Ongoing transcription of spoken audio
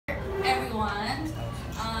everyone.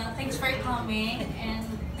 Thanks for coming, and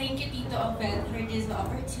thank you, Tito Obed, for this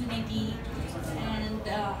opportunity. And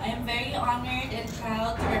I am very honored and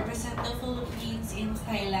proud to represent the Philippines in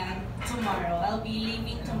Thailand tomorrow. I'll be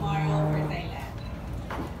leaving tomorrow for Thailand.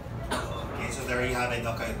 Okay, so there you have it.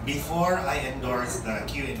 Okay, before I endorse the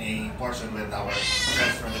Q&A portion with our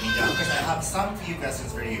friends from the media, because I have some few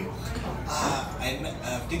questions for you.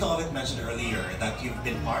 Tito Obed mentioned earlier that you've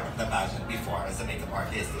been part of the pageant before as a makeup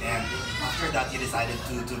artist, and after that you decided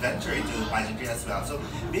to venture into pageantry as well. So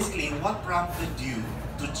basically, what prompted you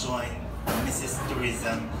to join Mrs.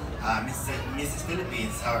 Tourism, Mrs.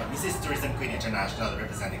 Philippines, or Mrs. Tourism Queen International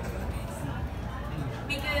representing the Philippines?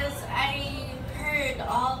 Because I heard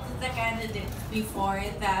all the candidates before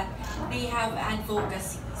that they have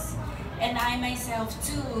advocacies, and I myself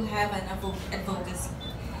too have an advocacy.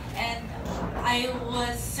 And I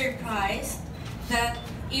was surprised that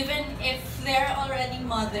even if they're already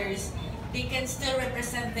mothers, they can still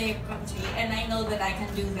represent their country, and I know that I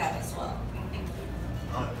can do that as well.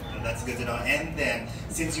 Oh, that's good to know. And then,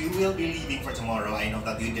 since you will be leaving for tomorrow, I know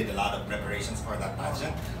that you did a lot of preparations for that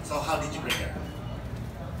pageant. So how did you prepare?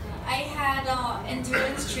 I had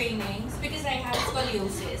endurance trainings because I have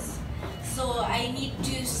scoliosis. So I need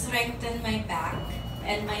to strengthen my back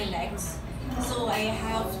and my legs. So I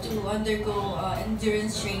have to undergo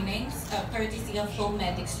endurance trainings, courtesy of home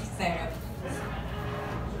medics therapy.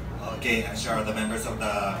 Okay, I'm sure the members of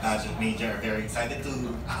the pageant media are very excited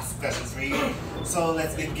to ask questions for you. So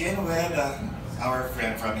let's begin with our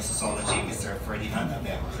friend from Missology, Mr. Ferdinand.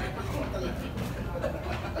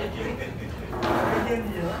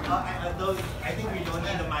 Although I think we don't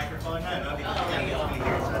need a microphone now, no? Because we can only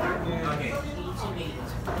hear each other. Okay.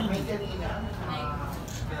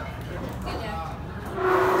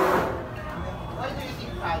 Why do you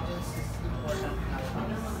think pageants is important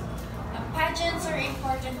nowadays? Pageants are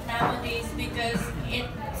important nowadays because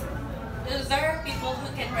there are people who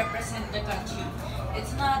can represent the country.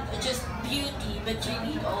 It's not just beauty, but you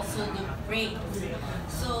need also the brains.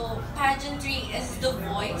 So pageantry is the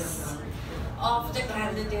voice of the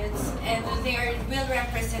candidates, and they will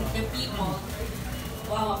represent the people.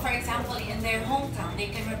 Well, for example, in their hometown, they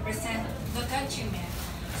can represent the countrymen.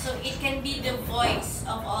 So it can be the voice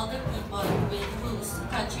of all the people with whose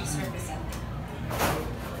country is represented.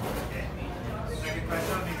 Okay. Second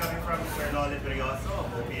question will be coming from Mr. Lolly Brioso of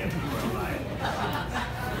OPM Worldwide.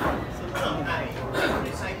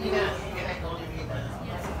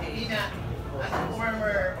 Nina, as a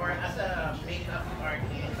performer or as a makeup artist,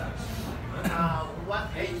 what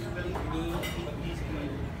edge will you give to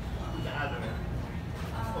the other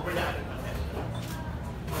over the other contestants?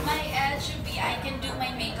 My edge should be I can do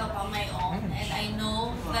my makeup on my own, and I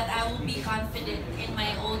know that I will be confident in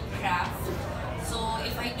my own craft. So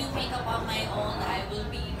if I do makeup on my own, I will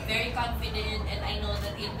be very confident, and I know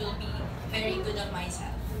that it will be very good on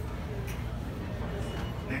myself.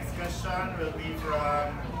 Next question will be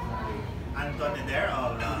from Anton Eder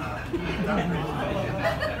of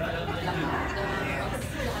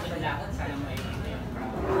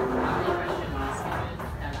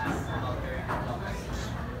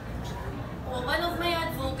Well, one of my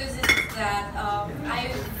advocacies is that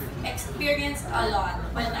I've experienced a lot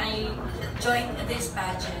when I joined this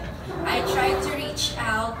pageant. I tried to reach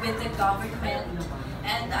out with the government,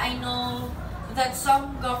 and I know that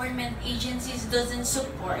some government agencies doesn't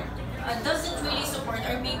really support,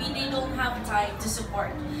 or maybe they don't have time to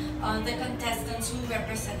support the contestants who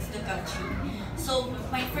represents the country. So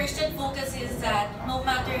my first advocacy is that no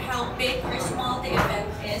matter how big or small the event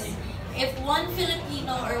is, if one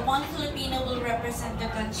Filipino or one Filipino will represent the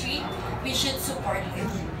country, we should support him.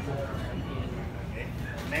 Okay.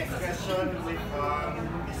 Next question will be from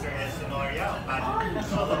Mr. El Sonoria of pageant.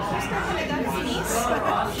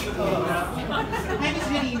 Hi, Miss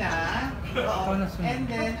Janina. And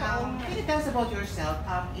then, can you tell us about yourself?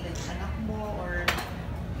 Ilan anak mo or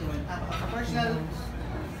a personal?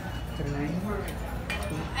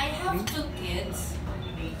 I have two kids,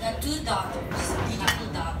 two daughters, beautiful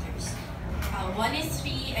daughters. One is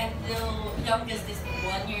 3 and the youngest is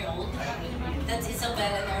 1-year-old. That's Isabel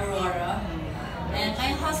and Aurora. And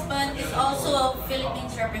my husband is also a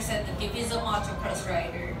Philippines representative. He's a motocross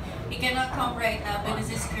rider. He cannot come right now because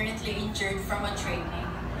he's currently injured from a training.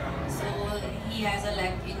 So he has a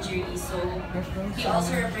leg injury, so he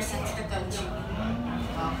also represents the country.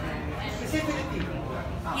 Is he Filipino?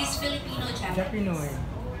 He's Filipino Japanese.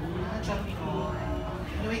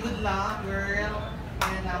 Anyway, good luck, girl.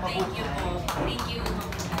 And Thank you po. Thank you.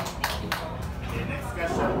 Okay, next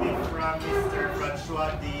question will be from Mr.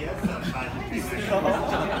 Francois Diaz of Pageantry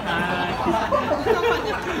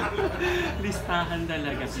Listahan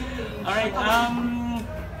talaga. Alright,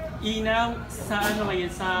 Ina, sa ano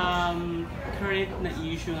ngayon, sa current na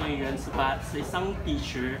issue ngayon sa isang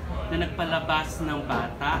teacher na nagpalabas ng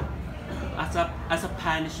bata as a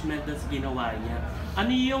punishment na ginawa niya.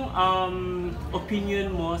 Ano yung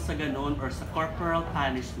opinion mo sa ganon or sa corporal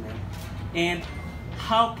punishment? And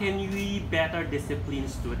how can we better discipline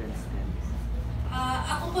students then?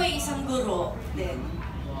 Ako po ay isang guro din.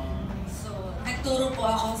 So, nagturo po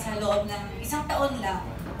ako sa loob ng isang taon lang.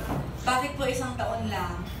 Bakit po isang taon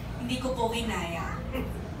lang? Hindi ko po kinaya.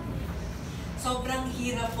 Sobrang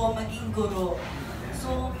hirap po maging guro.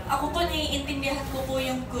 So, ako po naiintindihan ko po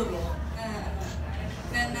yung guro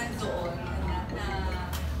na nandoon, na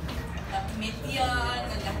media,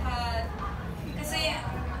 na lahat. Kasi,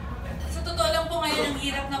 sa totoo lang po ngayon, ang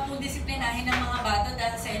hirap na po disiplinahin ng mga bata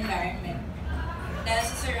dahil sa environment, dahil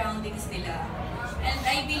sa surroundings nila. And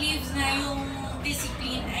I believe na yung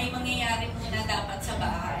discipline ay mangyayari muna dapat sa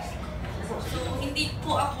bahay. So, hindi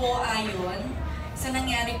po ako ayon sa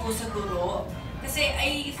nangyari po sa guro. Kasi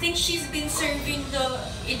I think she's been serving the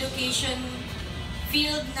education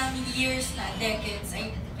field ng years na, decades,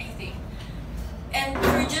 I think. And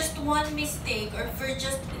for just one mistake or for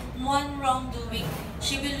just one wrongdoing,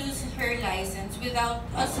 she will lose her license without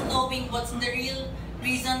us knowing what's the real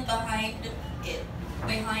reason behind it,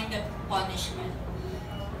 behind the punishment.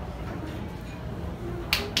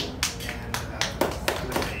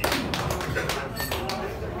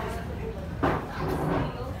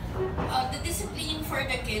 The discipline for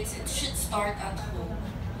the kids, it should start at home.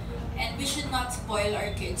 And we should not spoil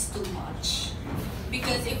our kids too much.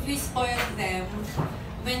 Because if we spoil them,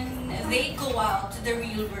 when they go out to the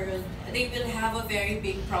real world, they will have a very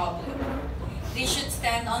big problem. They should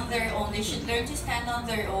stand on their own, they should learn to stand on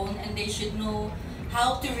their own, and they should know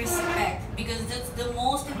how to respect. Because that's the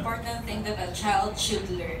most important thing that a child should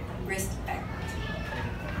learn, respect.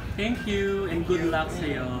 Thank you and good luck sa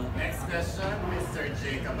iyo. Next question, Mr.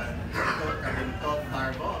 J. Cabinto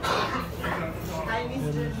Marbo. Hi, Miss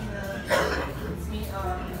Janina. It's me.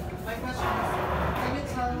 My question is, can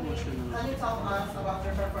you tell us about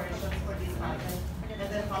your preparations for this pageant?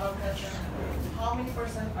 And then follow-up question, how many %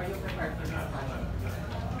 are you prepared for this pageant?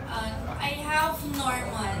 I have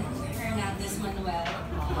Norman Hernandez Manuel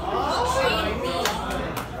who trained me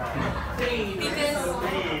because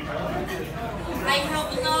I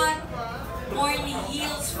have not worn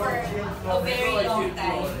heels for a very long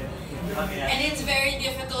time. And it's very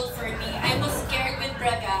difficult for me. I was scared with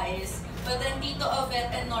bra guys, but then Tito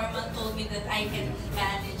Ovet and Norman told me that I can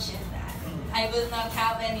manage in that. I will not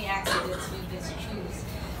have any accidents with these shoes.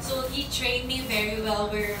 So he trained me very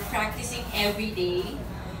well. We're practicing every day.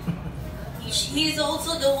 He's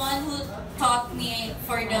also the one who taught me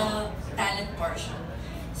for the talent portion.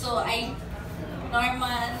 So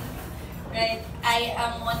Norman, right, I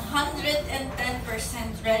am 110%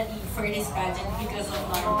 ready for this pageant because of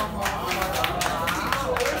Norman.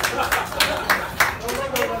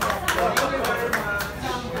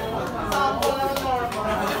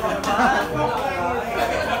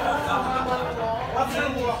 What's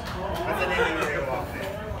the name of your walk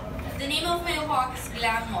then? The name of my walk is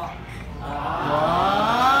Glam Walk.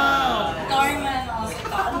 Wow! Norman also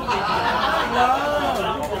taught me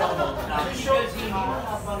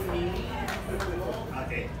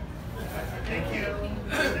Okay. Thank you.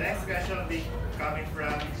 The next question will be coming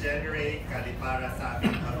from January Calipara sa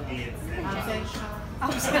ating audience. He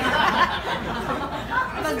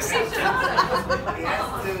has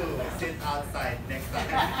to sit outside next time.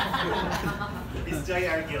 Miss Joy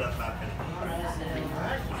Argil of Papel.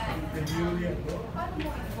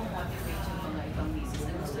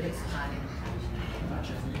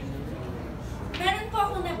 Meron po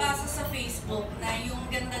ako nabasa sa Facebook na yung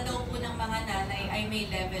ganda daw po ng mga nanay ay may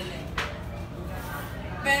level eh.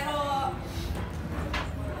 Pero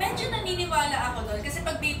medyo naniniwala ako doon kasi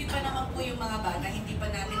pag baby pa naman po yung mga bata, hindi pa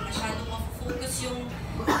natin masyadong mafocus yung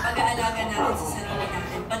pag-aalaga natin sa sarili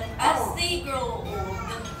natin. But as they grow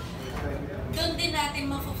old, doon din natin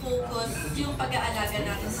mafocus yung pag-aalaga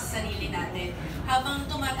natin sa sarili natin. Habang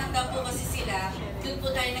tumatanda po kasi sila, doon po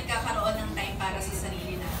tayo nagkakaroon ng time para sa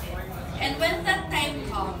sarili natin. And when that time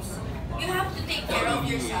comes, you have to take care of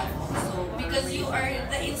yourself also because you are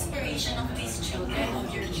the inspiration of these children, of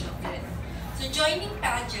your children. So joining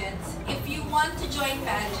pageants, if you want to join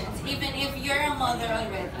pageants, even if you're a mother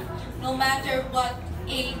already, no matter what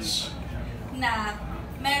age na,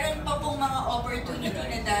 meron pa pong mga opportunity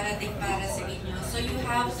na darating para sa inyo. So you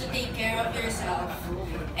have to take care of yourself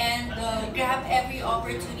and grab every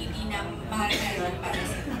opportunity na meron para sa iyo.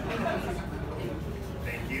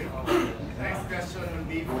 Thank you. Next question will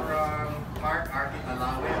be from Mark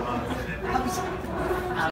Architalawe about celebrity.